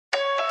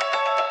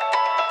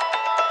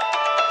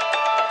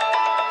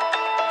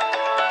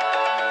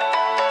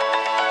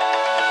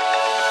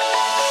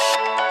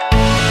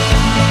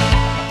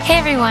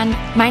everyone,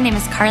 my name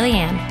is Carly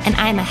Ann, and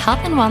I'm a health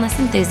and wellness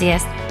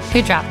enthusiast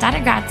who dropped out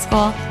of grad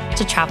school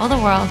to travel the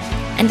world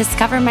and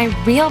discover my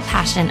real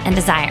passion and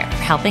desire for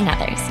helping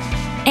others.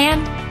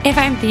 And if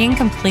I'm being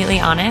completely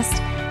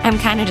honest, I'm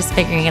kind of just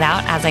figuring it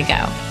out as I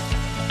go.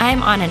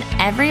 I'm on an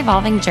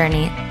ever-evolving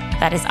journey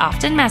that is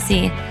often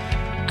messy,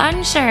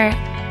 unsure,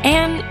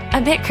 and a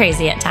bit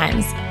crazy at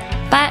times,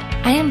 but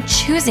I am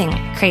choosing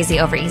crazy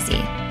over easy.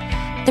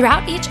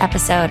 Throughout each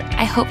episode,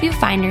 I hope you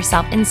find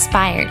yourself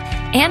inspired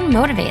and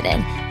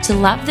motivated to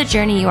love the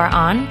journey you are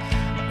on,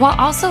 while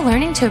also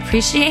learning to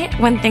appreciate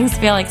when things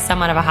feel like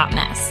somewhat of a hot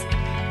mess.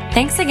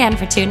 Thanks again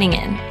for tuning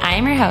in. I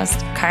am your host,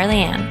 Carly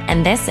Ann,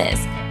 and this is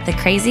the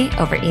Crazy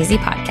Over Easy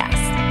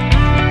podcast.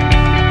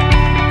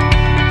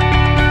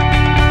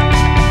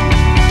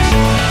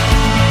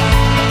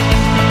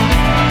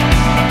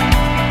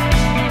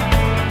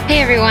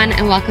 Hey everyone,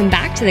 and welcome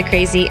back to the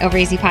Crazy Over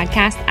Easy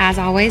podcast. As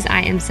always,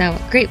 I am so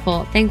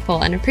grateful,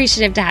 thankful, and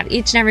appreciative to have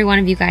each and every one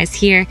of you guys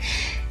here.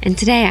 And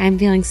today I'm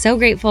feeling so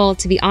grateful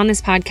to be on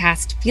this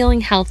podcast,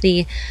 feeling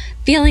healthy,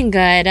 feeling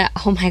good.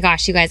 Oh my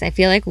gosh, you guys, I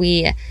feel like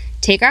we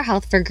take our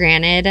health for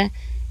granted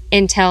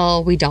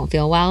until we don't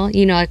feel well.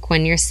 You know, like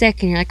when you're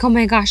sick and you're like, oh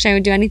my gosh, I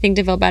would do anything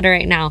to feel better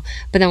right now.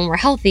 But then when we're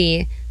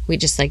healthy, we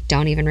just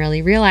don't even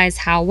really realize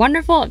how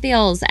wonderful it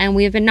feels. And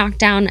we have been knocked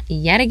down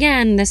yet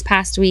again this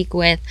past week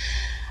with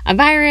a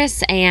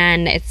virus,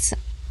 and it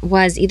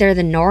was either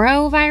the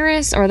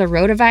norovirus or the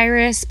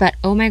rotavirus, but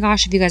oh my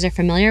gosh, if you guys are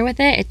familiar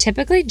with it, it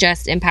typically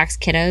just impacts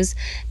kiddos.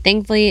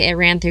 Thankfully, it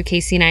ran through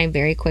Casey and I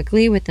very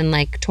quickly within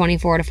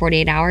 24 to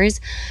 48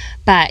 hours,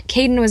 but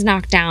Caden was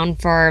knocked down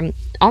for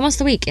almost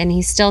a week, and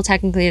he still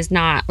technically is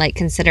not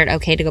considered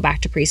okay to go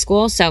back to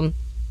preschool. So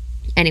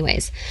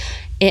anyways,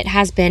 it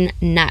has been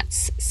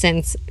nuts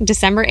since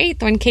December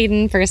 8th when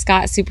Caden first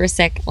got super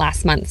sick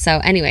last month. So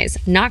anyways,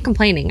 not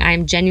complaining.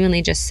 I'm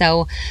genuinely just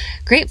so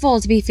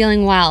grateful to be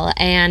feeling well.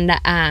 And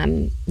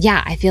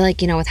I feel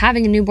like, with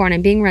having a newborn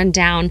and being run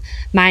down,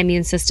 my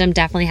immune system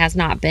definitely has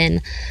not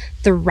been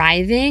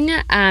thriving.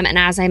 And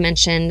as I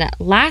mentioned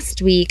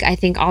last week, I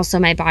think also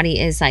my body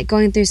is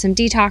going through some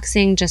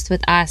detoxing just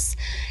with us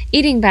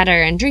eating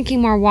better and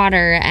drinking more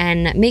water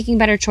and making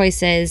better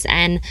choices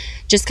and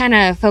just kind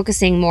of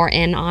focusing more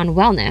in on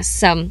wellness.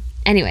 So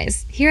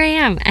anyways, here I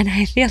am, and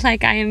I feel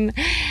like I'm,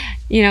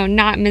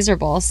 not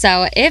miserable.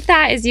 So if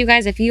that is you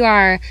guys, if you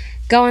are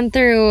going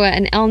through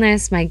an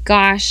illness, my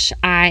gosh,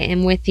 I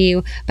am with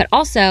you. But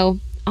also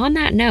on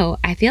that note,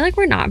 I feel like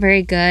we're not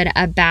very good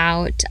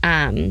about,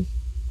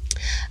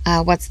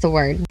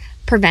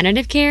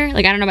 preventative care.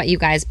 I don't know about you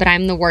guys, but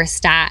I'm the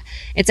worst at,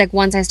 it's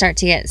once I start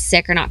to get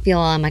sick or not feel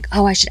well, I'm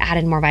oh, I should add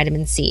in more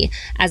vitamin C,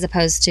 as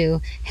opposed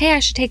to, hey, I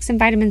should take some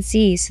vitamin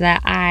C so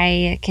that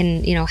I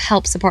can,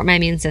 help support my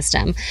immune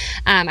system.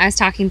 I was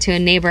talking to a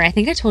neighbor. I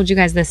think I told you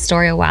guys this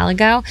story a while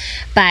ago,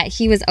 but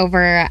he was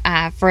over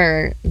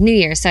for New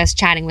Year's. So I was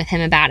chatting with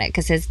him about it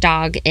because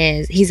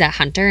he's a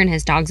hunter and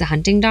his dog's a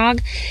hunting dog,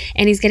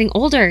 and he's getting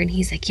older. And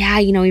he's like, yeah,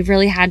 we've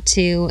really had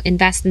to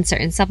invest in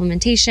certain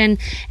supplementation.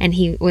 And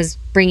he was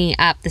bringing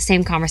up the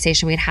same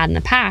conversation we'd had in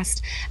the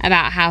past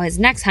about how his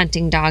next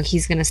hunting dog,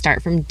 he's going to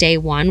start from day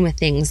one with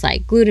things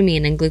like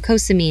glutamine and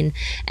glucosamine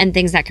and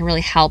things that can really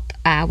help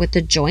with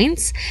the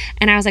joints.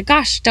 And I was like,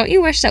 gosh, don't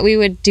you wish that we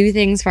would do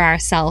things for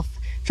ourselves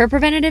for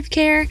preventative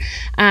care?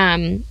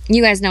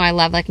 You guys know I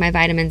love my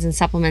vitamins and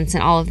supplements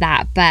and all of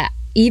that, but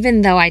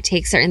even though I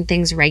take certain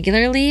things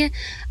regularly,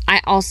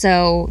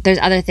 there's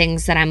other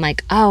things that I'm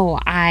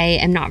I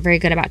am not very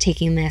good about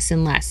taking this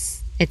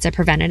unless it's a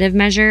preventative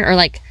measure,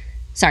 or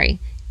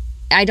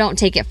I don't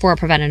take it for a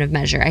preventative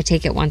measure. I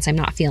take it once I'm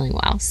not feeling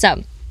well.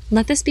 So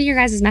let this be your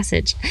guys'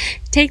 message.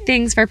 Take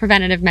things for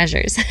preventative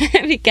measures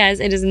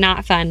because it is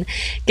not fun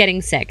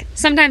getting sick.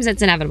 Sometimes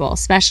it's inevitable,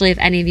 especially if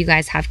any of you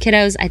guys have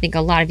kiddos. I think a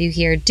lot of you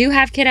here do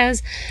have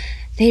kiddos.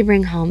 They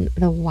bring home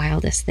the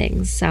wildest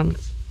things. So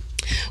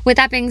with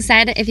that being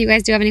said, if you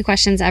guys do have any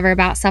questions ever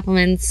about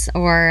supplements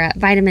or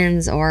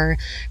vitamins or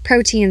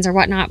proteins or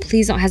whatnot,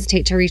 please don't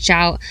hesitate to reach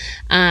out.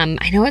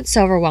 I know it's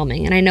so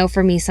overwhelming, and I know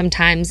for me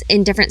sometimes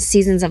in different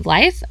seasons of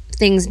life,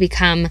 things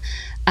become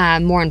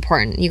more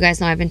important. You guys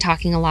know I've been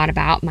talking a lot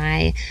about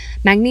my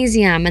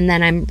magnesium, and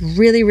then I'm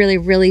really, really,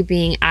 really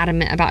being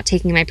adamant about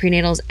taking my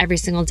prenatals every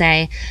single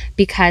day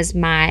because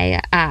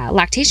my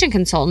lactation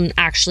consultant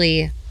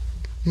actually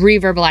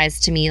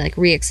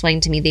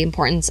re-explained to me the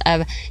importance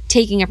of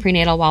taking a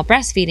prenatal while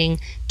breastfeeding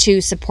to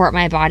support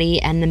my body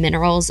and the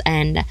minerals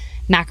and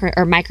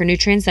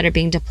micronutrients that are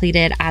being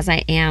depleted as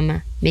I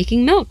am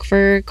making milk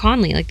for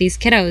Conley. These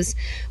kiddos,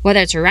 whether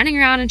it's running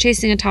around and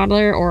chasing a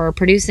toddler or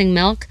producing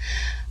milk,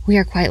 we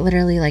are quite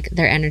literally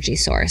their energy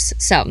source.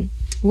 So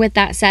with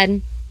that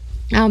said,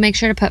 I'll make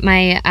sure to put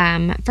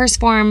my first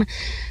form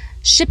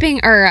shipping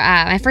or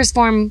my first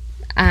form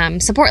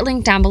support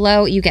link down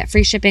below. You get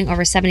free shipping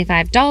over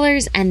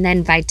 $75, and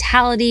then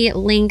Vitality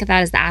link,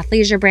 that is the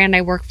athleisure brand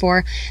I work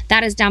for,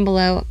 that is down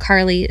below.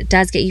 Carly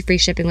does get you free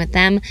shipping with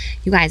them.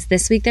 You guys,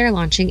 this week they're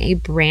launching a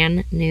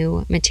brand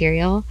new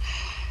material.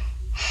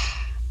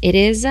 It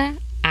is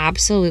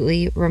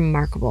absolutely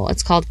remarkable.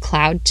 It's called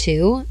Cloud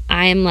 2.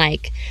 I am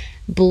like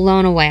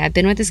blown away. I've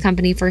been with this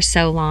company for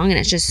so long, and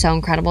it's just so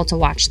incredible to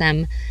watch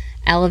them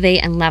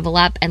elevate and level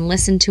up and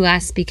listen to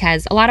us,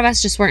 because a lot of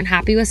us just weren't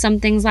happy with some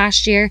things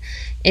last year.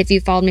 If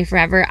you followed me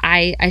forever,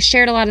 I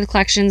shared a lot of the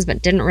collections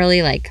but didn't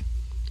really like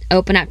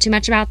open up too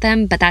much about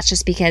them. But that's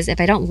just because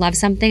if I don't love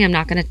something, I'm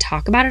not going to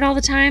talk about it all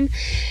the time.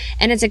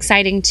 And it's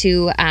exciting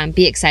to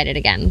be excited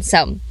again.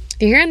 So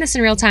if you're hearing this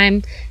in real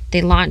time,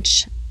 they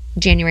launch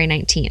January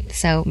 19th.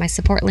 So my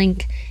support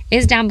link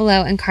is down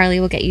below, and Carly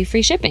will get you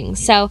free shipping.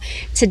 So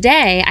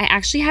today I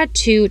actually had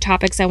 2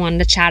 topics I wanted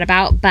to chat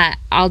about, but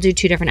I'll do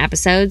 2 different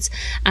episodes.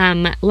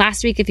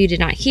 Last week, if you did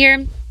not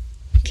hear,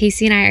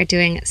 Casey and I are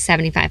doing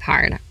 75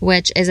 Hard,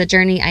 which is a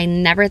journey I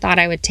never thought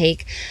I would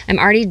take. I'm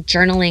already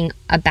journaling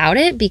about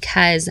it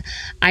because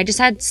I just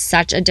had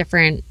such a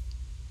different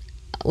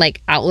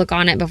like outlook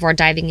on it before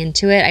diving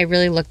into it. I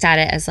really looked at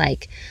it as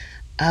like,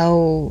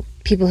 oh,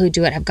 people who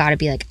do it have got to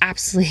be like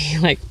absolutely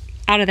like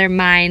out of their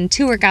mind,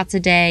 2 workouts a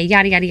day,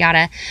 yada, yada,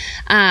 yada.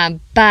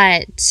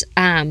 But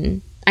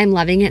I'm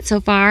loving it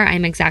so far.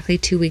 I'm exactly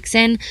 2 weeks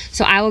in,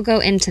 so I will go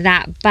into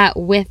that. But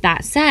with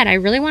that said, I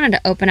really wanted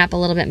to open up a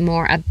little bit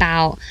more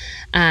about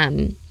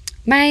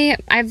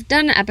I've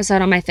done an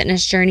episode on my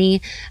fitness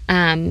journey,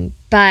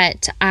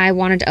 but I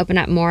wanted to open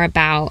up more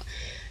about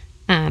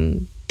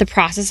the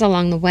process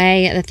along the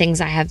way, the things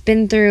I have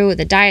been through,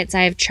 the diets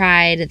I have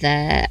tried,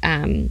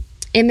 the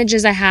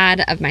images I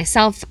had of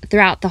myself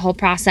throughout the whole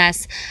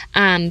process.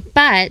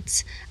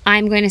 But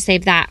I'm going to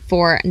save that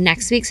for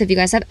next week. So if you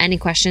guys have any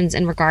questions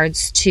in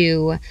regards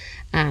to,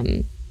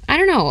 I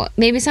don't know,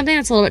 maybe something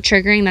that's a little bit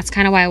triggering, that's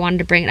kind of why I wanted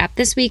to bring it up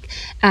this week.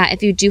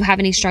 If you do have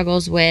any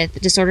struggles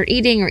with disordered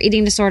eating or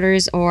eating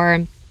disorders,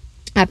 or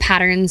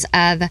patterns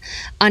of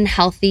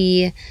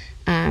unhealthy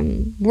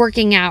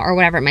working out or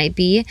whatever it might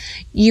be,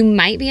 you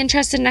might be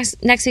interested in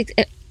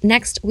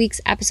next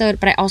week's episode.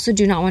 But I also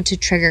do not want to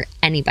trigger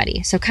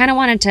anybody, so kind of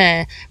wanted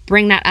to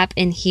bring that up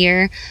in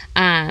here.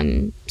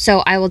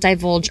 So I will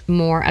divulge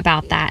more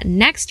about that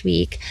next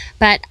week.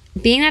 But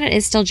being that it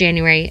is still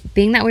January,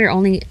 being that we're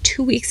only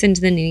 2 weeks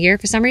into the new year,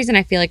 for some reason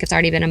I feel like it's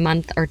already been a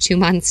month or 2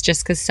 months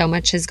just because so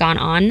much has gone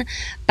on.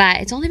 But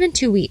it's only been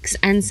 2 weeks,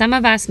 and some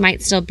of us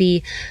might still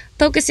be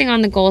focusing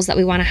on the goals that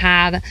we want to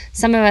have.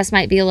 Some of us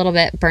might be a little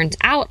bit burnt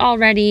out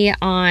already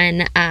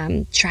on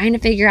trying to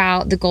figure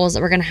out the goals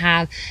that we're going to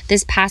have.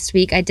 This past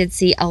week, I did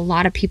see a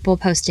lot of people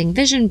posting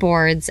vision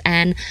boards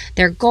and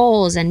their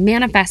goals and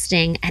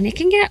manifesting, and it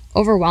can get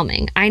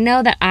overwhelming. I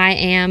know that I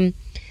am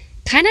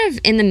kind of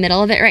in the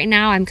middle of it right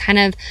now. I'm kind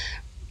of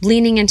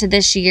leaning into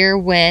this year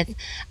with,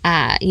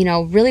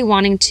 really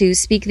wanting to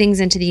speak things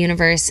into the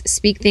universe,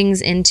 speak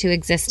things into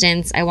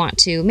existence. I want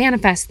to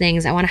manifest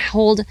things. I want to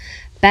hold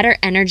better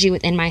energy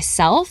within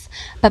myself,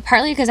 but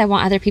partly because I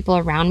want other people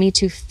around me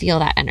to feel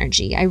that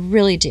energy. I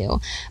really do.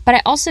 But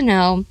I also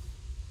know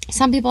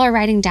some people are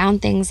writing down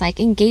things like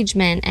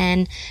engagement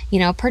and,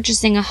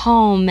 purchasing a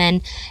home,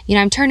 and,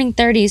 I'm turning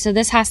 30, so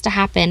this has to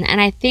happen.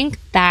 And I think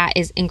that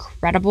is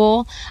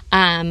incredible.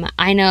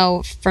 I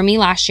know for me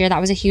last year, that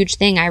was a huge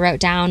thing. I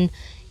wrote down,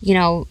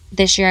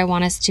 this year I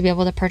want us to be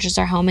able to purchase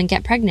our home and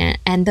get pregnant.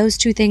 And those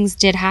 2 things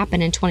did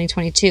happen in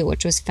 2022,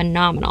 which was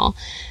phenomenal.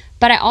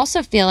 But I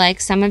also feel like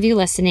some of you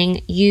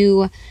listening,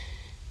 you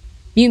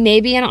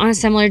may be on a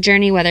similar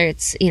journey, whether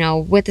it's,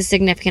 with a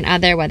significant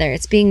other, whether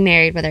it's being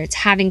married, whether it's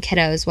having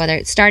kiddos, whether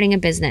it's starting a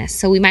business.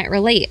 So we might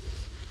relate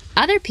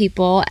other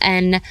people.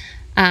 And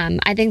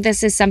I think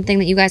this is something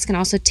that you guys can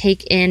also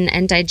take in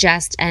and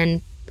digest,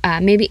 and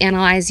maybe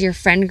analyze your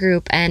friend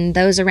group and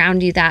those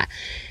around you that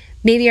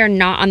maybe are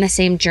not on the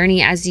same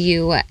journey as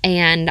you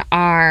and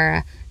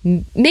are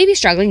maybe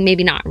struggling,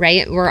 maybe not,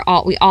 right?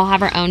 We all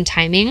have our own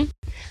timing.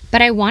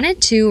 But I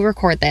wanted to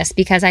record this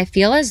because I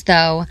feel as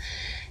though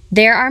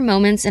there are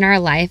moments in our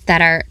life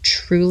that are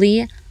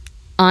truly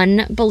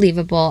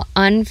unbelievable,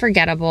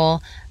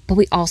 unforgettable, but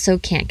we also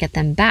can't get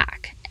them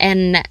back.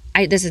 And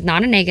this is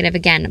not a negative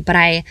again, but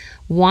I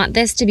want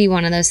this to be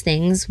one of those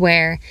things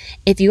where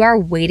if you are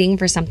waiting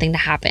for something to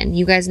happen,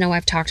 you guys know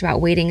I've talked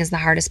about waiting is the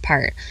hardest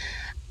part.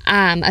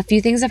 A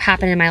few things have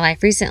happened in my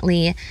life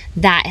recently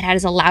that it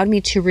has allowed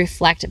me to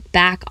reflect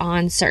back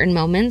on certain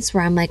moments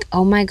where I'm like,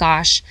 oh my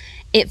gosh,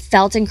 it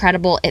felt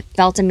incredible. It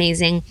felt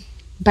amazing.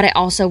 But I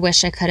also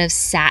wish I could have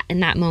sat in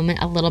that moment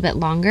a little bit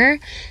longer.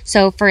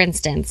 So for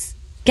instance,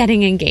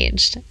 getting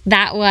engaged.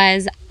 That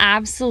was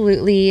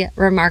absolutely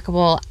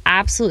remarkable,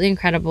 absolutely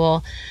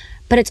incredible.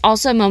 But it's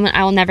also a moment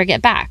I will never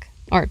get back.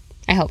 Or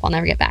I hope I'll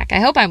never get back. I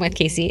hope I'm with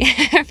Casey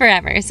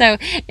forever. So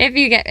if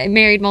you get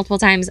married multiple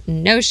times,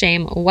 no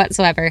shame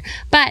whatsoever.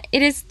 But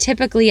it is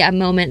typically a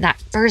moment,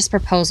 that first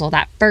proposal,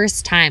 that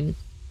first time,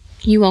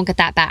 you won't get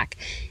that back.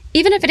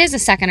 Even if it is a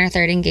second or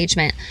third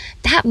engagement,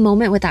 that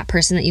moment with that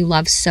person that you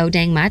love so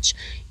dang much,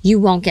 you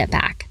won't get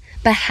back.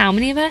 But how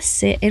many of us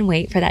sit and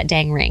wait for that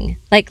dang ring?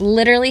 Like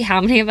literally,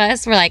 how many of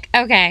us were like,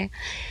 okay,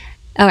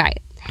 all right,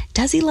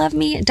 does he love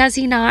me? Does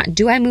he not?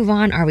 Do I move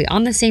on? Are we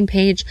on the same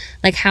page?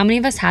 Like how many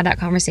of us had that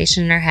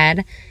conversation in our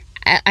head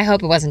I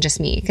hope it wasn't just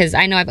me, because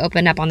I know I've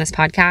opened up on this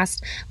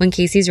podcast. When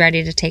Casey's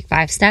ready to take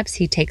 5 steps,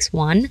 he takes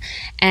 1.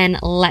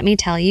 And let me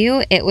tell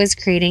you, it was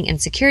creating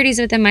insecurities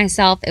within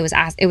myself. It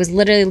was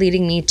literally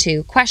leading me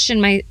to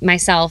question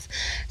myself,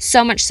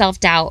 so much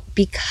self-doubt,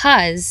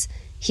 because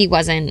he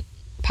wasn't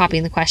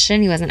popping the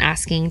question. He wasn't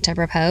asking to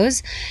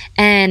propose.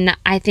 And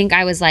I think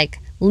I was like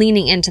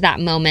leaning into that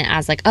moment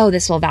as like, oh,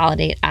 this will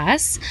validate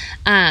us.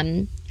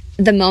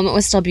 The moment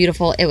was still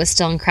beautiful. It was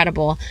still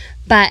incredible.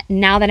 But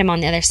now that I'm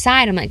on the other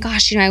side, I'm like,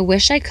 gosh, I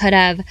wish I could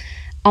have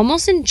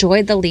almost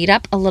enjoyed the lead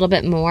up a little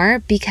bit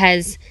more,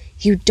 because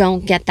you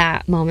don't get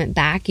that moment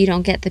back. You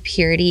don't get the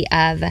purity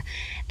of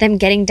them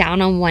getting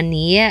down on one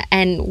knee.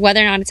 And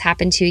whether or not it's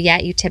happened to you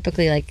yet, you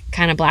typically like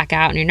kind of black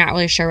out and you're not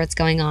really sure what's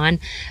going on.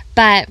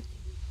 But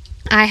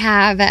I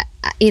have,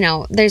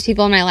 there's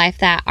people in my life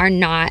that are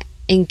not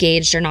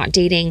engaged or not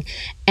dating,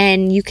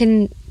 and you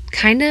can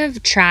kind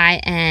of try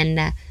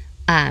and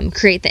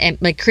create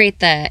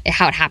the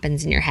how it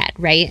happens in your head,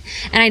 right?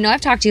 And I know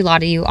I've talked to a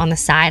lot of you on the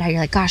side how you're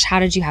like, gosh,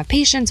 how did you have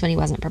patience when he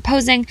wasn't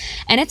proposing?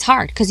 And it's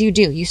hard, because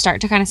you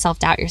start to kind of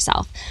self-doubt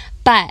yourself.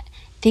 But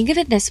think of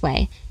it this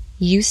way: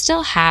 you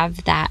still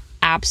have that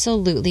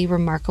absolutely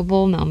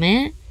remarkable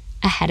moment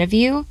ahead of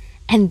you,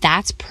 and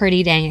that's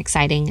pretty dang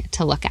exciting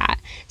to look at.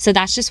 So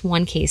that's just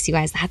one case, you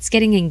guys. That's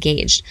getting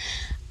engaged.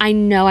 I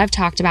know I've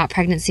talked about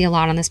pregnancy a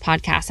lot on this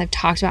podcast. I've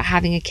talked about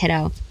having a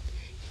kiddo.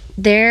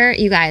 There,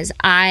 you guys,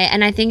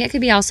 I think it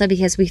could be also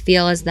because we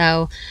feel as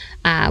though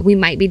we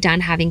might be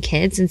done having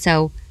kids, and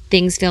so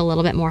things feel a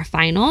little bit more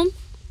final.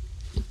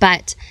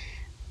 But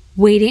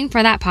waiting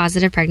for that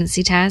positive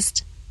pregnancy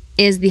test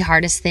is the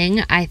hardest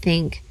thing I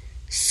think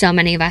so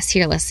many of us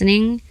here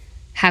listening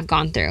have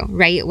gone through,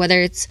 right?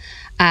 Whether it's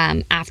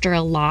after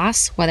a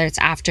loss, whether it's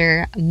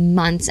after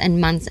months and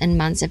months and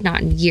months, if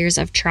not years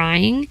of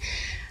trying.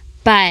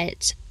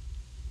 But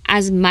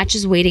as much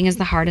as waiting is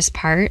the hardest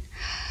part,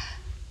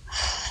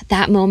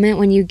 that moment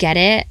when you get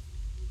it,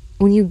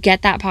 when you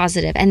get that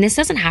positive, and this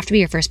doesn't have to be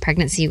your first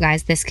pregnancy, you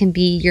guys, this can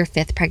be your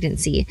 5th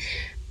pregnancy.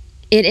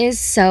 It is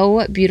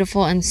so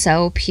beautiful and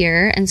so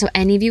pure. And so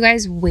any of you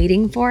guys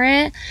waiting for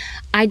it,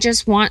 I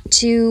just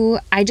want you,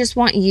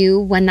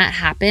 when that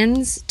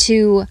happens,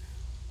 to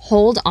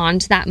hold on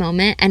to that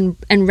moment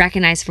and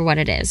recognize for what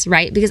it is,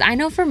 right? Because I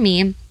know for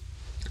me,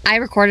 I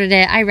recorded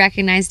it, I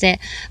recognized it,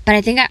 but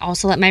I think I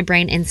also let my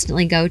brain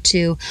instantly go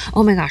to,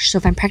 oh my gosh, so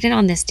if I'm pregnant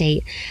on this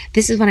date,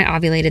 this is when I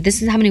ovulated,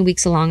 this is how many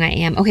weeks along I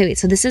am. Okay, wait,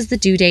 so this is the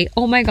due date.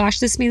 Oh my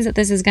gosh, this means that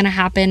this is going to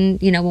happen,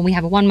 when we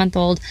have a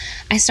 1-month-old.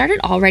 I started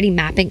already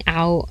mapping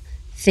out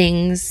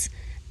things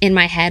in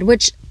my head,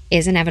 which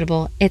is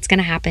inevitable. It's going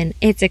to happen.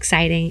 It's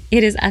exciting.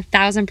 It is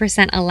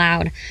 1,000%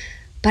 allowed.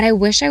 But I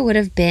wish I would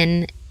have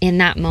been in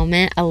that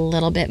moment a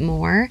little bit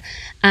more.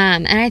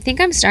 And I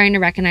think I'm starting to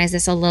recognize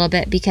this a little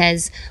bit,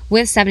 because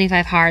with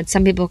 75 Hard,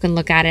 some people can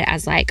look at it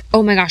as like,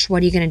 oh my gosh,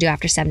 what are you going to do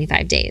after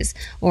 75 days?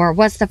 Or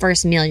what's the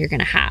first meal you're going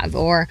to have?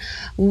 Or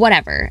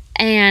whatever.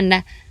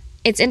 And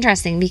it's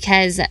interesting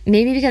because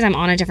I'm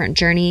on a different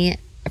journey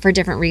for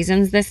different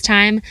reasons this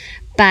time.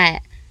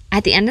 But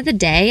at the end of the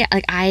day,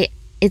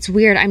 it's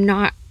weird. I'm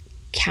not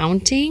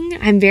counting.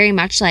 I'm very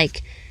much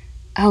like,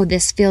 oh,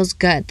 this feels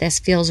good. This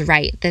feels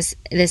right. This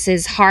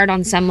is hard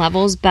on some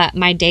levels, but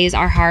my days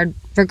are hard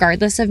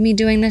regardless of me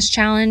doing this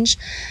challenge.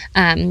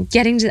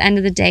 Getting to the end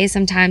of the day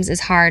sometimes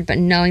is hard, but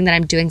knowing that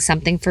I'm doing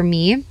something for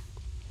me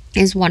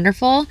is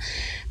wonderful.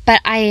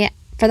 But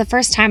for the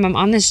first time, I'm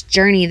on this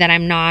journey that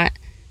I'm not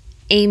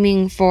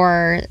aiming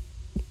for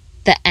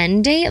the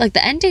end date. Like,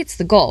 the end date's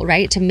the goal,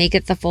 right? To make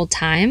it the full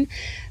time.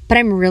 But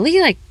I'm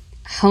really like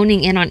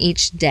honing in on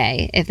each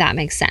day, if that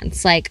makes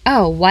sense. Like,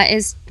 oh, what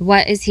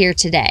is here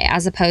today,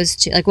 as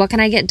opposed to like, what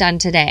can I get done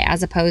today,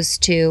 as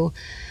opposed to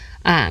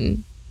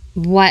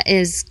what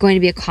is going to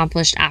be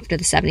accomplished after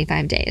the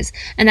 75 days.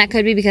 And that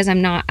could be because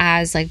I'm not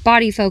as like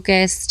body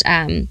focused.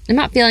 I'm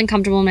not feeling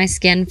comfortable in my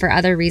skin for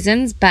other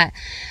reasons, but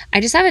I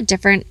just have a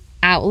different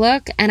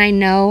outlook. And I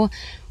know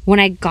when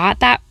I got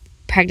that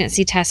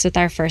pregnancy test with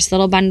our first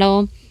little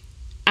bundle,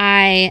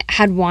 I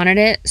had wanted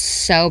it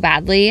so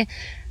badly.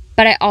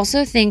 But I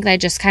also think that I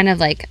just kind of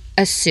like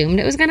assumed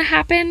it was going to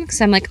happen,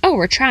 because I'm like, oh,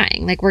 we're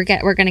trying, like we're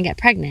going to get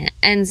pregnant.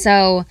 And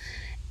so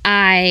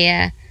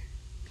I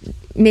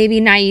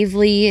maybe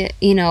naively,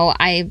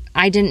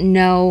 I didn't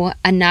know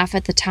enough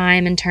at the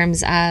time in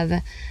terms of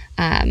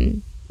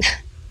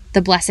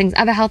the blessings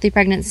of a healthy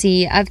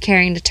pregnancy, of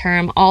carrying to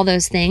term, all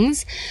those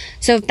things.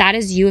 So if that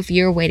is you, if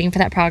you're waiting for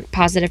that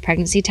positive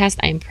pregnancy test,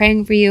 I am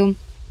praying for you.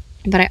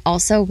 But I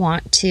also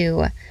want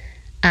to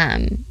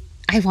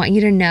I want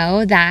you to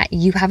know that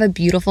you have a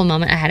beautiful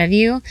moment ahead of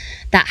you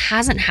that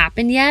hasn't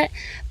happened yet.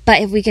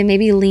 But if we can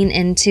maybe lean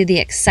into the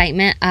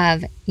excitement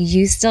of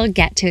you still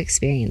get to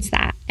experience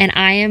that. And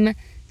I am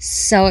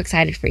so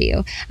excited for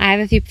you. I have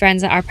a few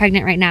friends that are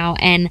pregnant right now,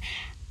 and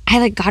I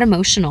like got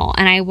emotional,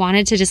 and I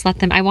wanted to just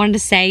I wanted to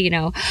say, you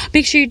know,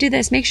 make sure you do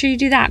this, make sure you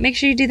do that, make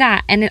sure you do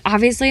that. And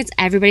obviously it's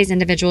everybody's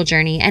individual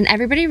journey and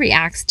everybody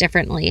reacts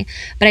differently.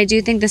 But I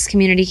do think this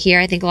community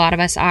here, I think a lot of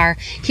us are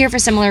here for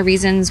similar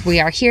reasons. We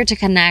are here to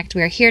connect.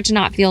 We are here to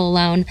not feel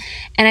alone.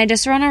 And I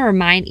just want to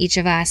remind each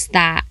of us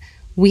that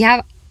we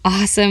have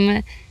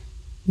awesome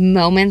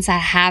moments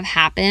that have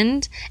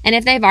happened. And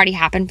if they've already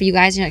happened for you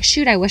guys, you're like,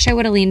 shoot, I wish I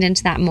would have leaned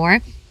into that more.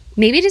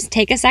 Maybe just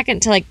take a second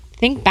to like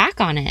think back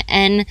on it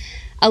and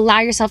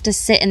allow yourself to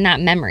sit in that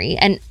memory.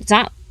 And it's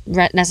not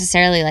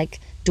necessarily like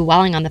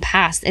dwelling on the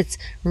past. It's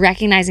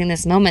recognizing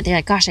this moment. They're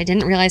like, gosh, I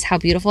didn't realize how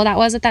beautiful that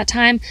was at that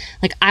time.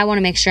 Like, I want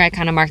to make sure I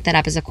kind of mark that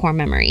up as a core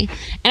memory.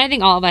 And I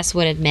think all of us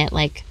would admit,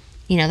 like,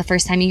 you know, the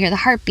first time you hear the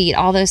heartbeat,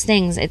 all those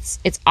things,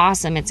 it's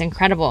awesome. It's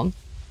incredible.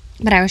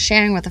 But I was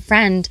sharing with a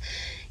friend,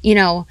 you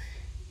know,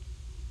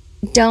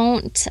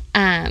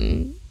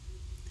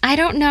 I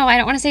don't know. I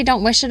don't want to say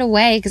don't wish it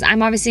away, because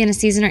I'm obviously in a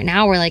season right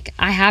now where like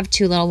I have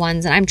 2 little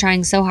ones and I'm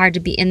trying so hard to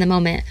be in the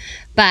moment.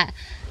 But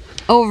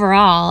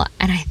overall,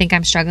 and I think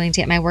I'm struggling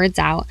to get my words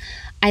out,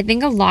 I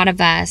think a lot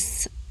of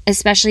us,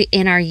 especially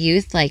in our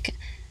youth, like,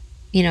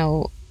 you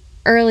know,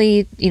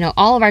 early, you know,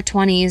 all of our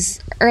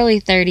 20s, early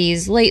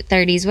 30s, late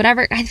 30s,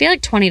 whatever, I feel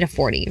like 20 to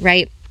 40,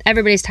 right?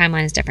 Everybody's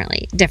timeline is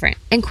different.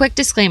 And quick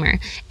disclaimer,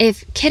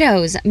 if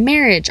kiddos,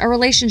 marriage, a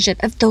relationship,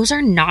 if those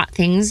are not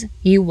things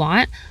you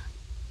want,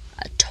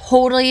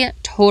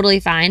 totally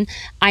fine.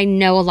 I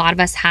know a lot of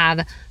us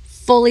have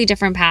fully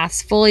different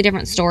paths, fully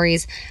different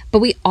stories, but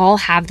we all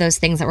have those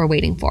things that we're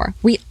waiting for.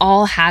 We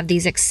all have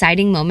these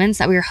exciting moments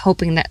that we're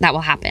hoping that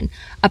will happen.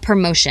 A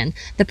promotion,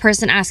 the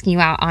person asking you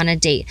out on a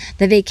date,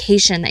 the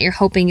vacation that you're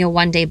hoping you'll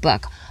one day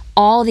book.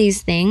 All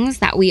these things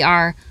that we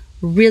are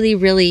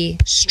really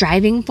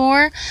striving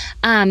for.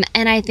 And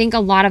I think a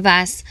lot of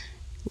us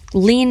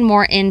lean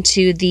more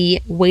into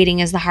the waiting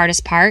is the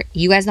hardest part.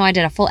 You guys know I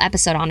did a full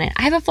episode on it.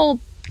 I have a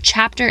full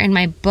chapter in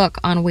my book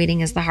on waiting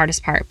is the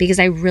hardest part, because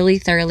I really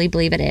thoroughly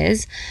believe it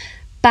is.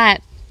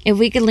 But if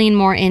we could lean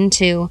more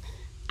into,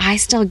 I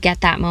still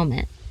get that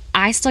moment.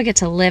 I still get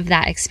to live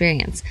that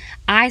experience.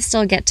 I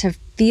still get to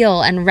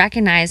feel and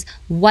recognize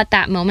what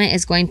that moment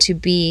is going to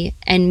be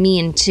and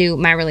mean to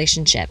my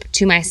relationship,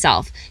 to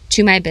myself,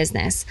 to my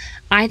business.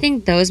 I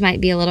think those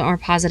might be a little more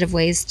positive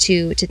ways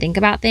to think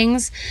about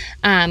things.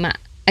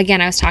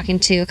 Again, I was talking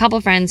to a couple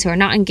friends who are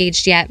not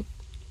engaged yet.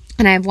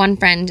 And I have one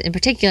friend in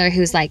particular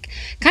who's like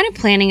kind of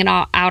planning it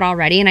all out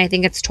already. And I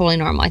think it's totally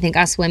normal. I think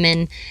us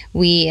women,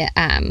 we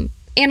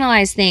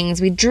analyze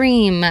things, we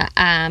dream.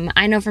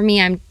 I know for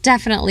me, I'm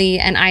definitely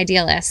an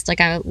idealist.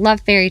 Like, I love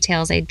fairy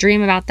tales. I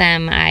dream about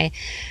them. I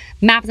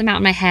map them out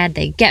in my head.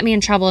 They get me in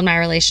trouble in my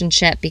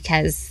relationship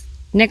because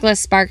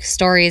Nicholas Sparks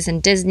stories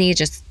and Disney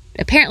just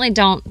apparently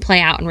don't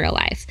play out in real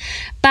life.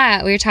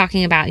 But we were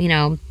talking about, you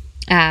know,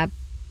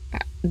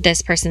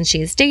 this person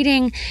she's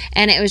dating.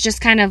 And it was just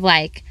kind of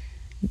like,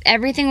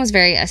 everything was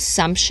very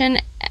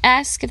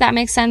assumption-esque, if that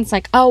makes sense.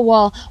 Like, oh,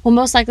 well, we'll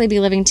most likely be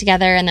living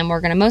together, and then we're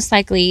going to most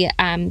likely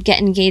get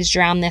engaged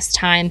around this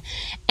time.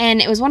 And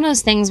it was one of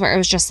those things where it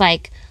was just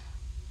like,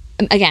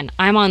 again,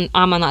 I'm on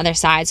the other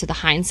side, so the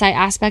hindsight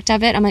aspect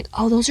of it, I'm like,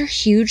 oh, those are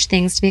huge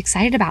things to be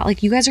excited about.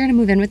 Like, you guys are going to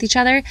move in with each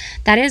other.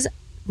 That is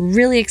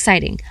really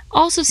exciting.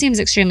 Also seems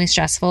extremely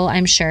stressful,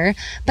 I'm sure.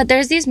 But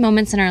there's these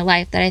moments in our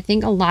life that I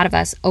think a lot of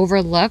us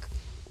overlook,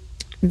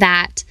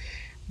 that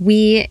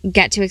we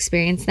get to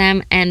experience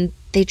them, and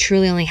they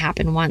truly only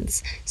happen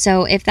once.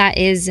 So if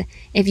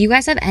you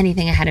guys have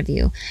anything ahead of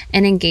you,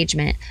 an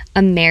engagement,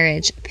 a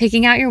marriage,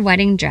 picking out your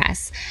wedding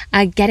dress,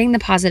 getting the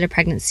positive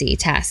pregnancy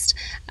test,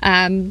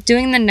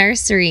 doing the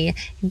nursery,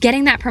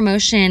 getting that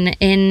promotion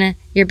in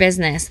your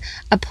business,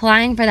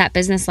 applying for that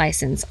business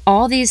license,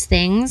 all these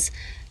things,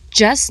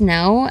 just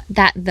know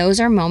that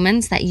those are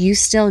moments that you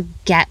still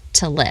get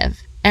to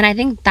live. And I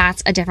think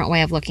that's a different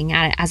way of looking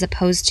at it, as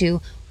opposed to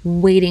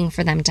waiting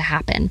for them to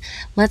happen.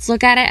 Let's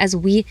look at it as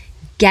we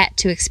get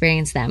to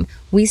experience them.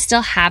 We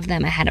still have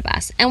them ahead of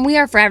us, and we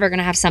are forever going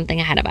to have something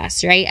ahead of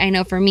us, right? I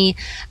know for me,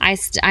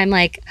 I'm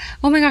like,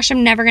 oh my gosh,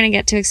 I'm never going to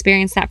get to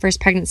experience that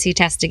first pregnancy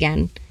test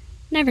again.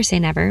 Never say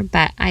never,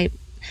 but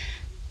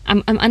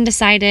I'm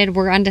undecided.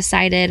 We're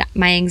undecided.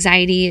 My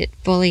anxiety,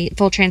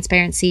 full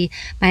transparency,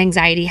 my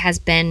anxiety has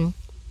been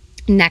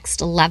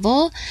next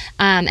level.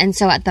 And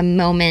so at the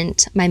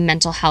moment, my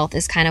mental health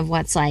is kind of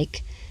what's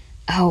like,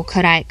 oh,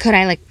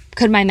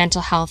 could my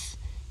mental health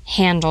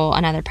handle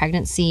another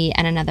pregnancy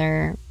and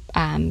another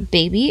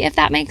baby, if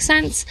that makes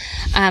sense?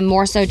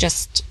 More so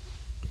just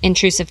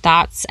intrusive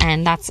thoughts.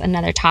 And that's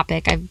another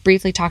topic. I've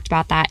briefly talked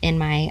about that in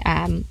my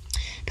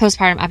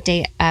postpartum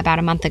update about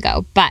a month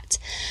ago. But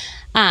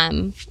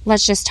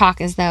let's just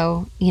talk as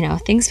though, you know,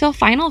 things feel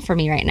final for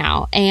me right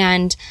now.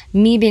 And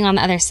me being on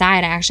the other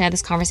side, I actually had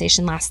this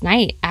conversation last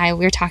night. We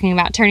were talking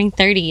about turning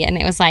 30, and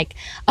it was like,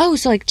 oh,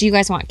 so like, do you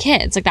guys want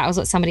kids? Like, that was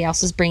what somebody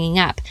else was bringing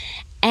up.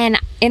 And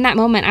in that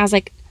moment, I was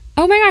like,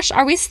 oh my gosh,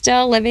 are we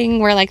still living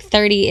where like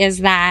 30 is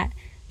that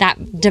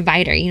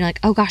divider? You know, like,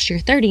 oh gosh, you're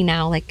 30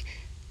 now. Like,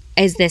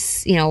 is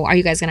this, are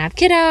you guys going to have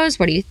kiddos?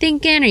 What are you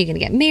thinking? Are you going to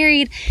get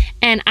married?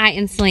 And I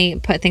instantly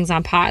put things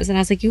on pause. And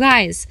I was like, you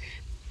guys,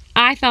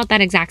 I felt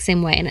that exact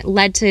same way. And it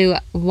led to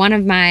one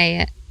of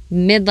my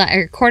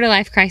quarter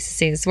life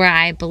crises where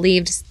I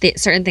believed that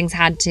certain things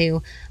had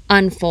to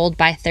unfold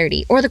by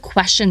 30, or the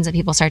questions that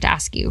people start to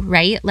ask you,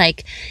 right?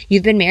 Like,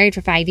 you've been married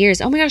for 5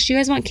 years. Oh my gosh, you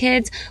guys want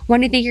kids? When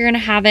do you think you're going to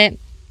have it?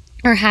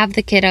 Or have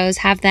the kiddos,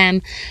 have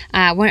them,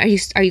 when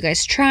are you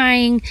guys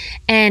trying?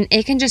 And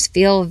it can just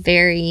feel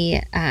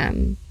very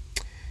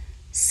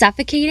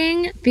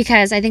suffocating,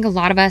 because I think a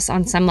lot of us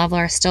on some level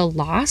are still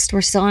lost.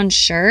 We're still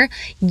unsure.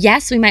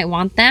 Yes, we might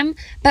want them,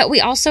 but we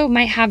also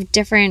might have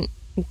different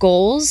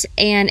goals,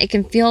 and it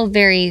can feel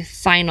very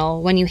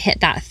final when you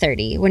hit that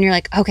 30, when you're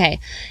like, okay,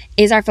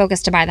 is our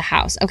focus to buy the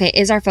house? Okay,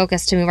 is our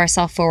focus to move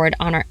ourselves forward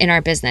in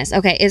our business?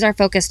 Okay, is our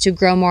focus to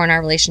grow more in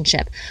our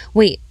relationship?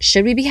 Wait,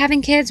 should we be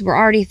having kids? We're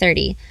already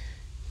 30.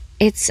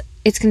 It's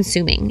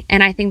consuming.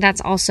 And I think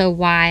that's also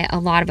why a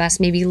lot of us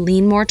maybe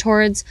lean more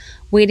towards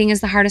waiting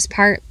is the hardest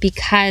part,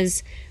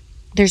 because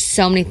there's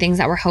so many things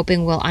that we're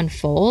hoping will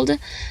unfold.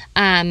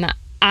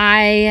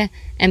 I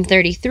am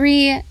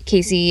 33.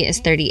 Casey is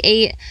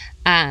 38.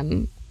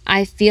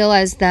 I feel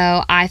as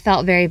though I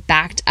felt very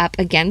backed up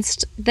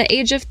against the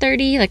age of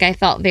 30. Like, I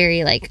felt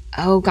very like,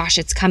 oh gosh,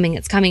 it's coming.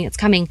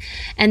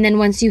 And then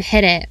once you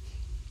hit it,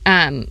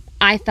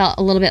 I felt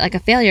a little bit like a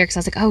failure, because I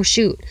was like, oh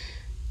shoot,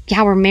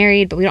 yeah, we're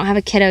married, but we don't have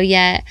a kiddo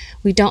yet.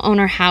 We don't own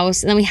our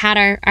house. And then we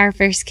had our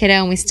first kiddo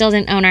and we still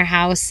didn't own our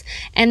house.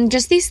 And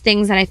just these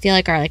things that I feel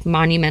like are like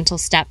monumental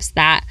steps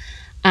that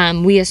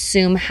we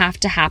assume have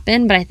to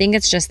happen. But I think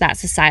it's just that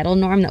societal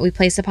norm that we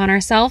place upon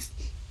ourselves.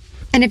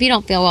 And if you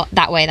don't feel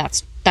that way,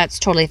 that's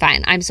totally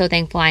fine. I'm so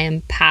thankful I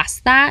am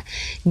past that.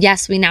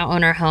 Yes, we now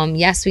own our home.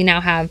 Yes, we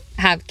now have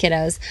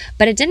kiddos,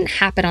 but it didn't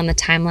happen on the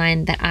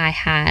timeline that I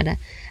had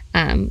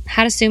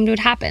assumed would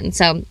happen.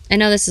 So I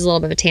know this is a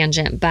little bit of a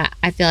tangent, but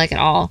I feel like it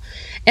all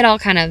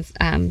kind of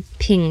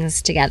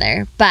pings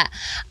together. But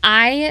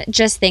I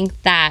just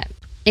think that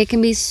it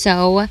can be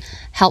so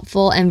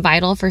helpful and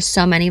vital for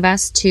so many of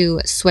us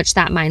to switch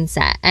that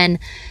mindset and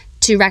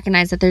to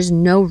recognize that there's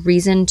no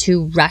reason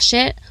to rush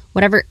it,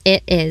 whatever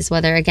it is,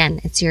 whether, again,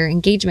 it's your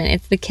engagement,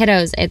 it's the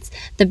kiddos, it's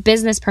the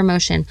business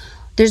promotion.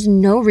 There's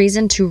no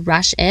reason to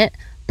rush it,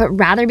 but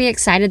rather be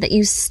excited that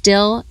you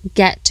still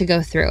get to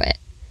go through it.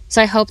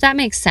 So I hope that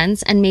makes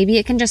sense, and maybe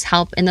it can just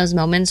help in those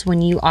moments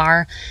when you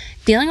are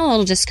feeling a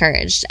little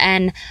discouraged.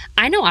 And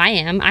I know I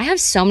am. I have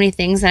so many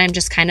things that I'm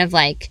just kind of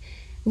like,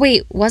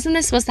 wait, wasn't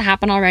this supposed to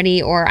happen already?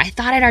 Or I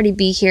thought I'd already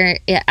be here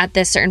at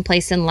this certain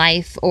place in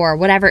life, or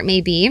whatever it may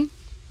be.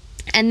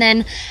 And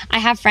then I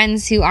have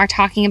friends who are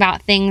talking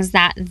about things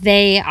that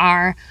they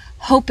are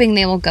hoping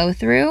they will go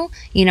through,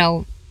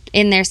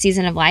 in their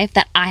season of life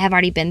that I have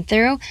already been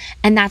through.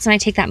 And that's when I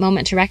take that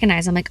moment to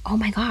recognize, I'm like, oh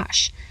my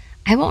gosh,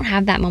 I won't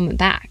have that moment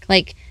back.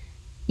 Like,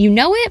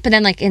 it, but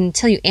then like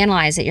until you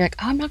analyze it, you're like,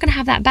 oh, I'm not going to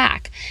have that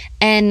back.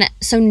 And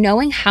so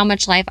knowing how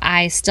much life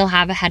I still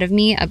have ahead of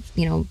me,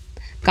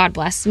 God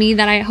bless me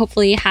that I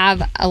hopefully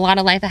have a lot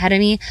of life ahead of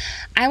me.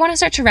 I want to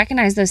start to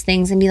recognize those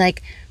things and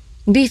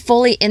be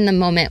fully in the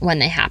moment when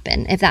they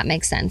happen, if that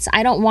makes sense.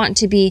 I don't want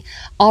to be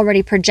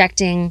already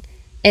projecting,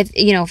 if,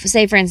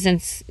 say for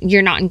instance,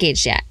 you're not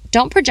engaged yet.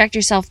 Don't project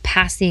yourself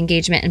past the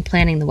engagement and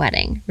planning the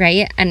wedding,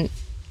 right? And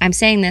I'm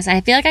saying this,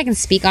 I feel like I can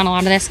speak on a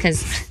lot of this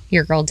because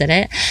your girl did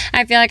it.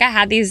 I feel like I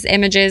had these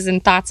images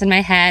and thoughts in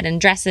my head and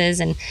dresses,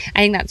 and I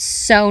think that's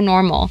so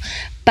normal.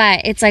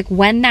 But it's like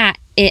when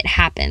it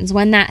happens,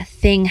 when that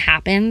thing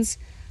happens,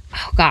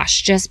 oh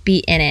gosh, just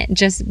be in it.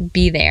 Just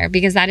be there,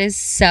 because that is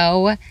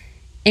so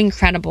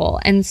incredible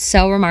and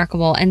so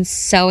remarkable and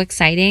so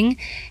exciting.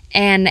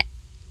 And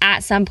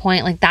at some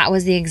point, like, that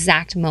was the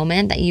exact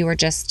moment that you were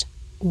just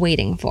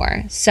waiting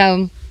for.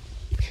 So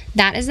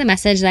that is the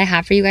message that I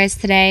have for you guys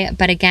today.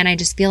 But again, I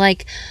just feel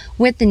like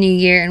with the new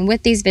year and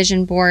with these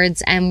vision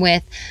boards and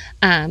with,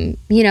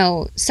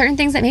 certain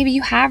things that maybe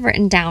you have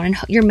written down and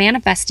you're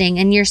manifesting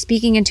and you're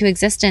speaking into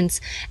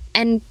existence,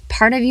 and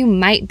part of you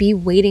might be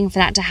waiting for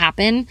that to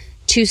happen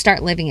to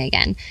start living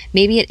again.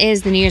 Maybe it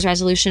is the New Year's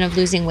resolution of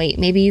losing weight.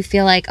 Maybe you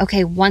feel like,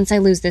 okay, once I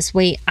lose this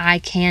weight, I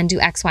can do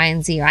X, Y,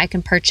 and Z, or I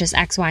can purchase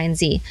X, Y, and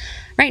Z.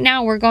 Right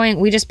now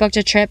we just booked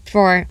a trip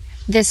for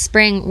this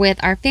spring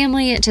with our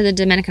family to the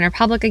Dominican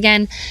Republic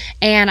again.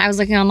 And I was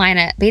looking online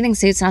at bathing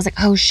suits and I was like,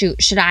 oh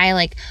shoot, should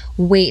I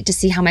wait to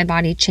see how my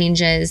body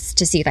changes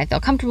to see if I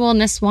feel comfortable in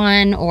this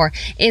one? Or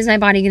is my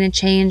body going to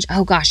change?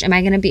 Oh gosh, am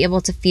I going to be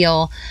able to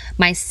feel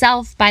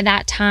myself by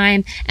that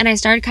time? And I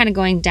started kind of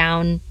going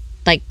down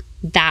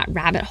that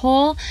rabbit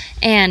hole.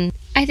 And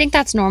I think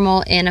that's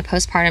normal in a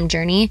postpartum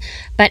journey.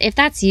 But if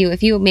that's you,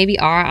 if you maybe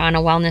are on a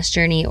wellness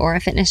journey or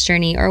a fitness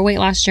journey or a weight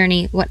loss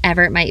journey,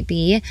 whatever it might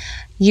be,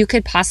 you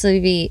could possibly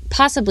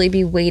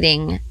be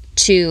waiting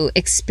to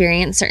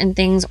experience certain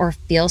things or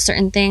feel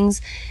certain things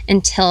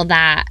until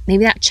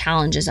maybe that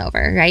challenge is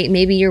over, right?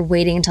 Maybe you're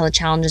waiting until the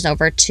challenge is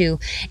over to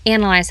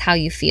analyze how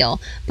you feel.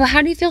 But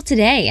how do you feel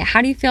today?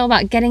 How do you feel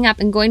about getting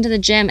up and going to the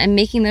gym and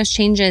making those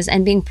changes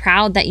and being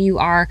proud that you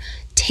are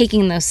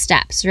taking those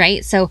steps,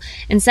 right? So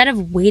instead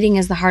of waiting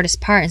is the hardest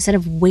part, instead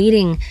of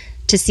waiting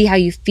to see how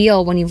you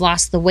feel when you've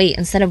lost the weight,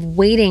 instead of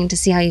waiting to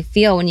see how you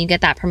feel when you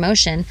get that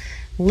promotion,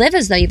 live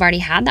as though you've already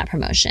had that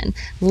promotion.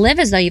 Live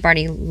as though you've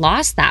already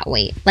lost that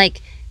weight.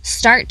 Like,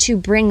 start to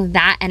bring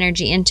that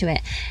energy into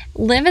it.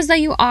 Live as though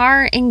you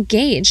are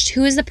engaged.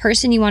 Who is the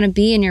person you want to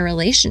be in your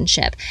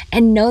relationship?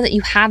 And know that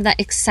you have that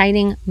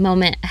exciting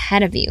moment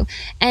ahead of you.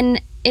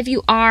 And if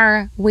you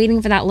are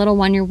waiting for that little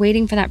one, you're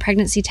waiting for that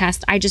pregnancy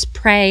test, I just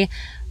pray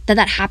that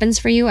that happens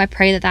for you. I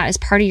pray that that is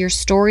part of your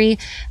story.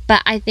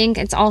 But I think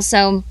it's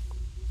also,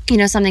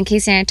 something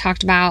Casey and I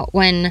talked about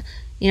when,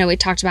 we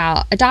talked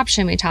about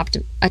adoption. We talked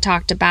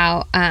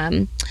about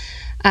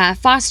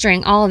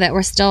fostering, all of it.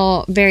 We're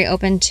still very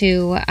open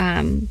to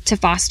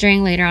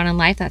fostering later on in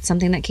life. That's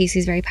something that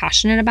Casey's very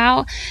passionate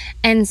about.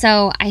 And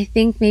so I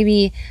think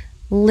maybe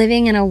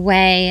living in a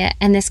way,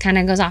 and this kind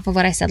of goes off of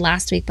what I said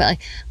last week, but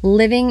like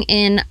living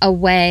in a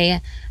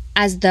way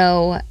as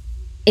though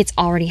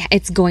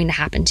it's going to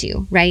happen to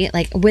you, right?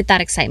 Like with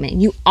that excitement,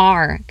 you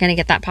are going to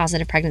get that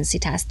positive pregnancy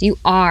test. You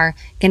are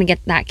going to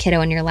get that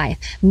kiddo in your life.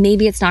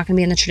 Maybe it's not going to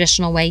be in the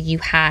traditional way you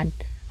had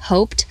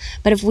hoped,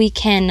 but if we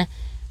can,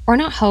 or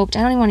not hoped,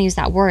 I don't even want to use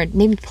that word,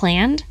 maybe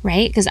planned,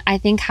 right? Because I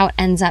think how it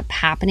ends up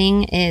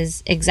happening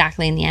is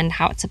exactly in the end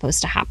how it's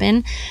supposed to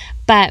happen.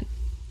 But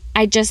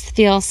I just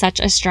feel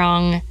such a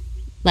strong,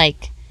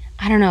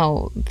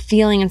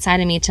 feeling inside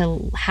of me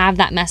to have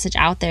that message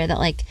out there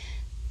that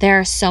there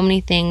are so many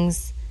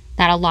things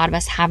that a lot of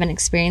us haven't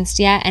experienced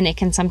yet. And it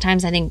can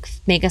sometimes, I think,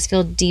 make us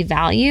feel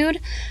devalued,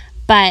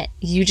 but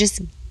you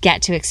just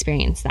get to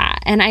experience that.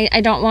 And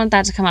I don't want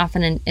that to come off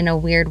in a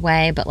weird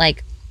way, but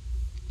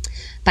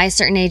by a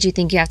certain age, you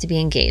think you have to be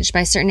engaged.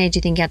 By a certain age,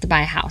 you think you have to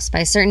buy a house. By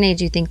a certain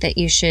age, you think that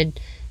you should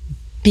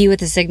be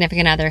with a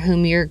significant other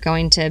whom you're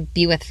going to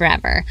be with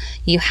forever.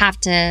 You have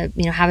to,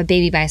 have a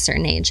baby by a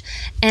certain age.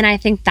 And I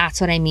think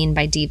that's what I mean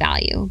by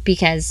devalue,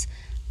 because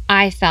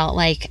I felt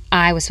like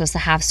I was supposed to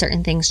have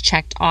certain things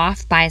checked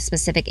off by a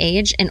specific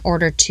age in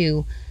order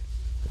to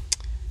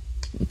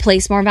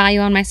place more value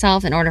on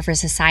myself, in order for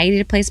society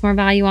to place more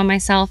value on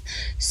myself.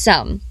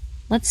 So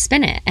let's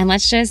spin it and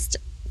let's just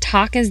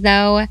talk as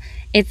though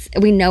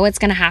we know it's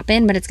going to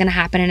happen, but it's going to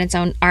happen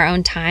in our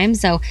own time.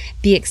 So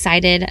be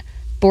excited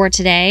for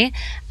today.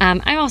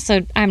 I'm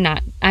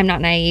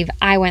not naive.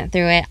 I went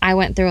through it. I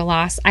went through a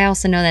loss. I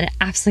also know that it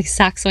absolutely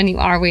sucks when you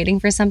are waiting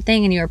for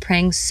something and you are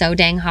praying so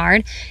dang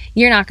hard.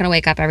 You're not going to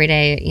wake up every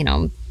day,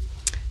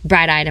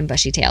 bright-eyed and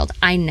bushy-tailed.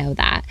 I know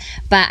that.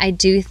 But I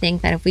do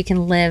think that if we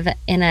can live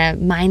in a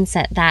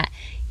mindset that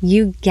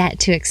you get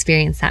to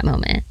experience that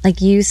moment,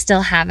 like you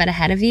still have it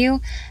ahead of you,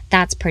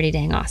 that's pretty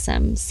dang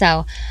awesome.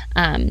 So,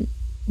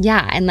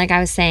 yeah. And like I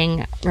was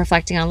saying,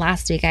 reflecting on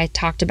last week, I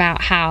talked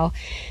about how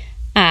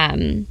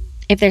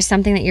if there's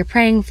something that you're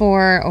praying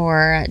for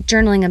or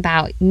journaling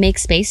about, make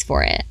space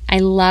for it. I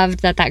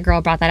loved that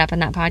girl brought that up in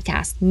that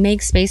podcast.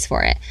 Make space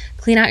for it.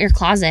 Clean out your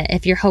closet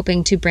if you're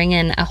hoping to bring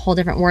in a whole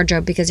different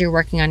wardrobe because you're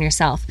working on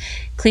yourself.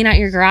 Clean out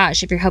your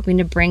garage if you're hoping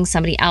to bring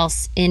somebody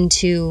else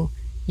into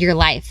your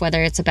life,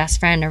 whether it's a best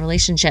friend, a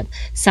relationship,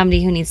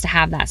 somebody who needs to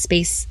have that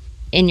space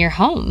in your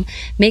home.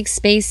 Make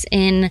space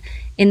in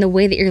the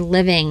way that you're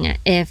living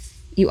if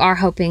you are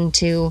hoping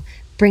to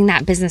bring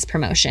that business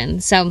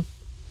promotion. So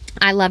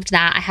I loved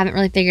that. I haven't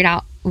really figured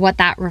out what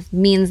that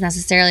means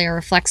necessarily or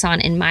reflects on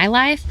in my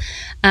life.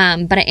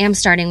 But I am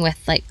starting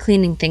with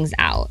cleaning things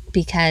out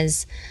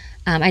because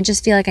I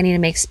just feel like I need to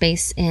make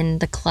space in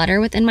the clutter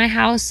within my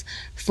house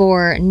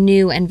for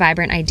new and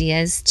vibrant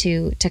ideas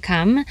to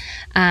come.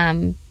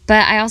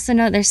 But I also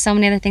know that there's so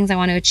many other things I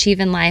want to achieve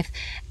in life,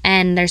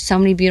 and there's so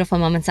many beautiful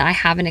moments that I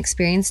haven't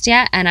experienced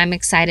yet. And I'm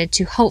excited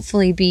to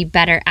hopefully be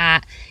better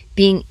at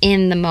being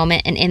in the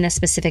moment and in the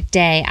specific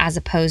day as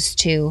opposed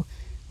to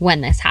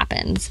when this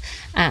happens.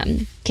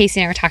 Casey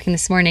and I were talking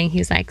this morning. He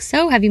was like,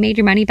 so have you made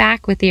your money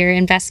back with your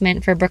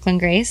investment for Brooklyn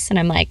Grace? And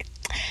I'm like,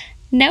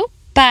 nope,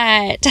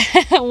 but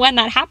when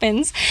that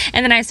happens.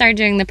 And then I started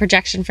doing the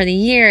projection for the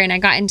year, and I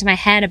got into my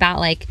head about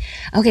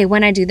okay,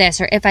 when I do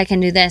this, or if I can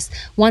do this,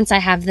 once I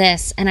have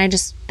this, and I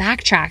just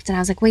backtracked and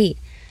I was like, wait,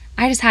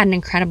 I just had an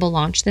incredible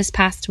launch this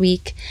past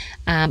week.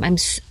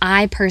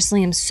 I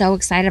personally am so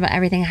excited about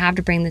everything I have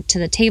to bring to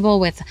the table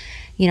with,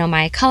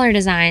 my color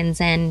designs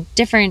and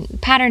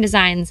different pattern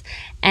designs.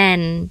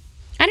 And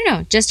I don't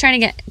know, just trying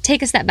to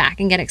take a step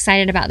back and get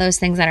excited about those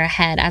things that are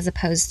ahead as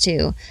opposed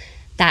to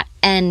that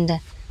end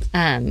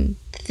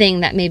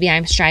thing that maybe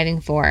I'm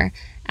striving for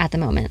at the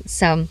moment.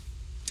 So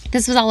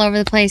this was all over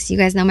the place. You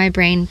guys know my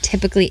brain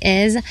typically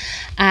is.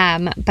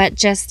 But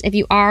just if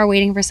you are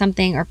waiting for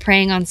something or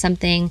praying on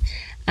something,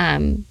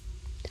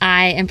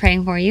 I am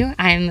praying for you.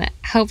 I'm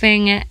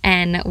hoping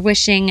and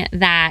wishing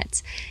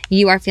that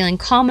you are feeling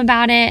calm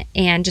about it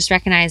and just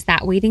recognize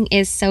that waiting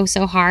is so,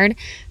 so hard,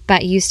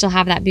 but you still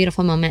have that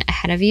beautiful moment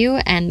ahead of you,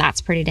 and that's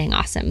pretty dang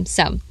awesome.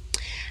 So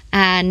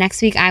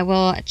next week I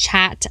will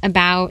chat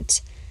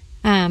about,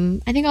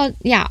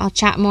 I'll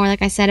chat more,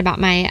 like I said, about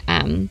my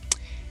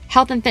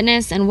health and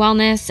fitness and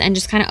wellness and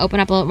just kind of open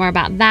up a little more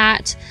about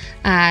that.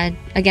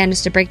 Again,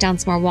 just to break down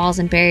some more walls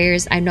and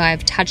barriers. I know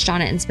I've touched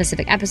on it in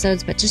specific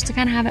episodes, but just to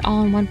kind of have it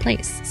all in one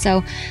place.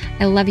 So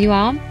I love you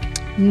all.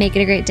 Make it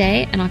a great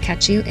day, and I'll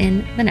catch you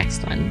in the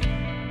next one.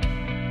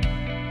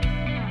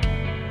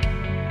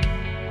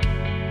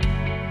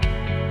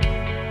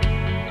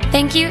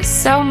 Thank you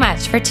so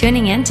much for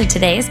tuning in to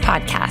today's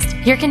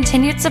podcast. Your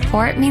continued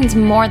support means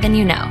more than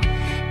you know.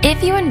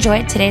 If you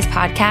enjoyed today's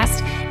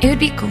podcast, it would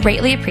be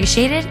greatly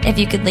appreciated if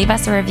you could leave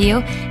us a review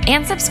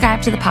and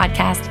subscribe to the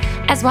podcast,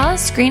 as well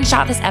as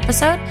screenshot this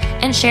episode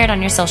and share it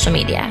on your social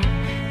media.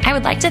 I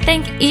would like to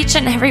thank each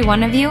and every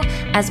one of you,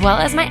 as well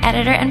as my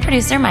editor and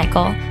producer,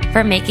 Michael,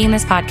 for making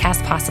this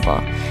podcast possible.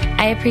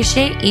 I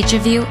appreciate each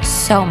of you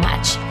so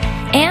much.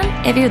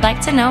 And if you'd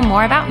like to know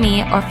more about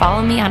me or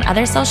follow me on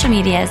other social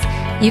medias,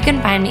 you can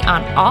find me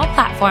on all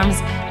platforms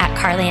at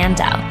Carly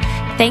Andell.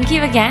 Thank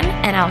you again,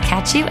 and I'll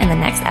catch you in the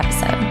next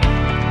episode.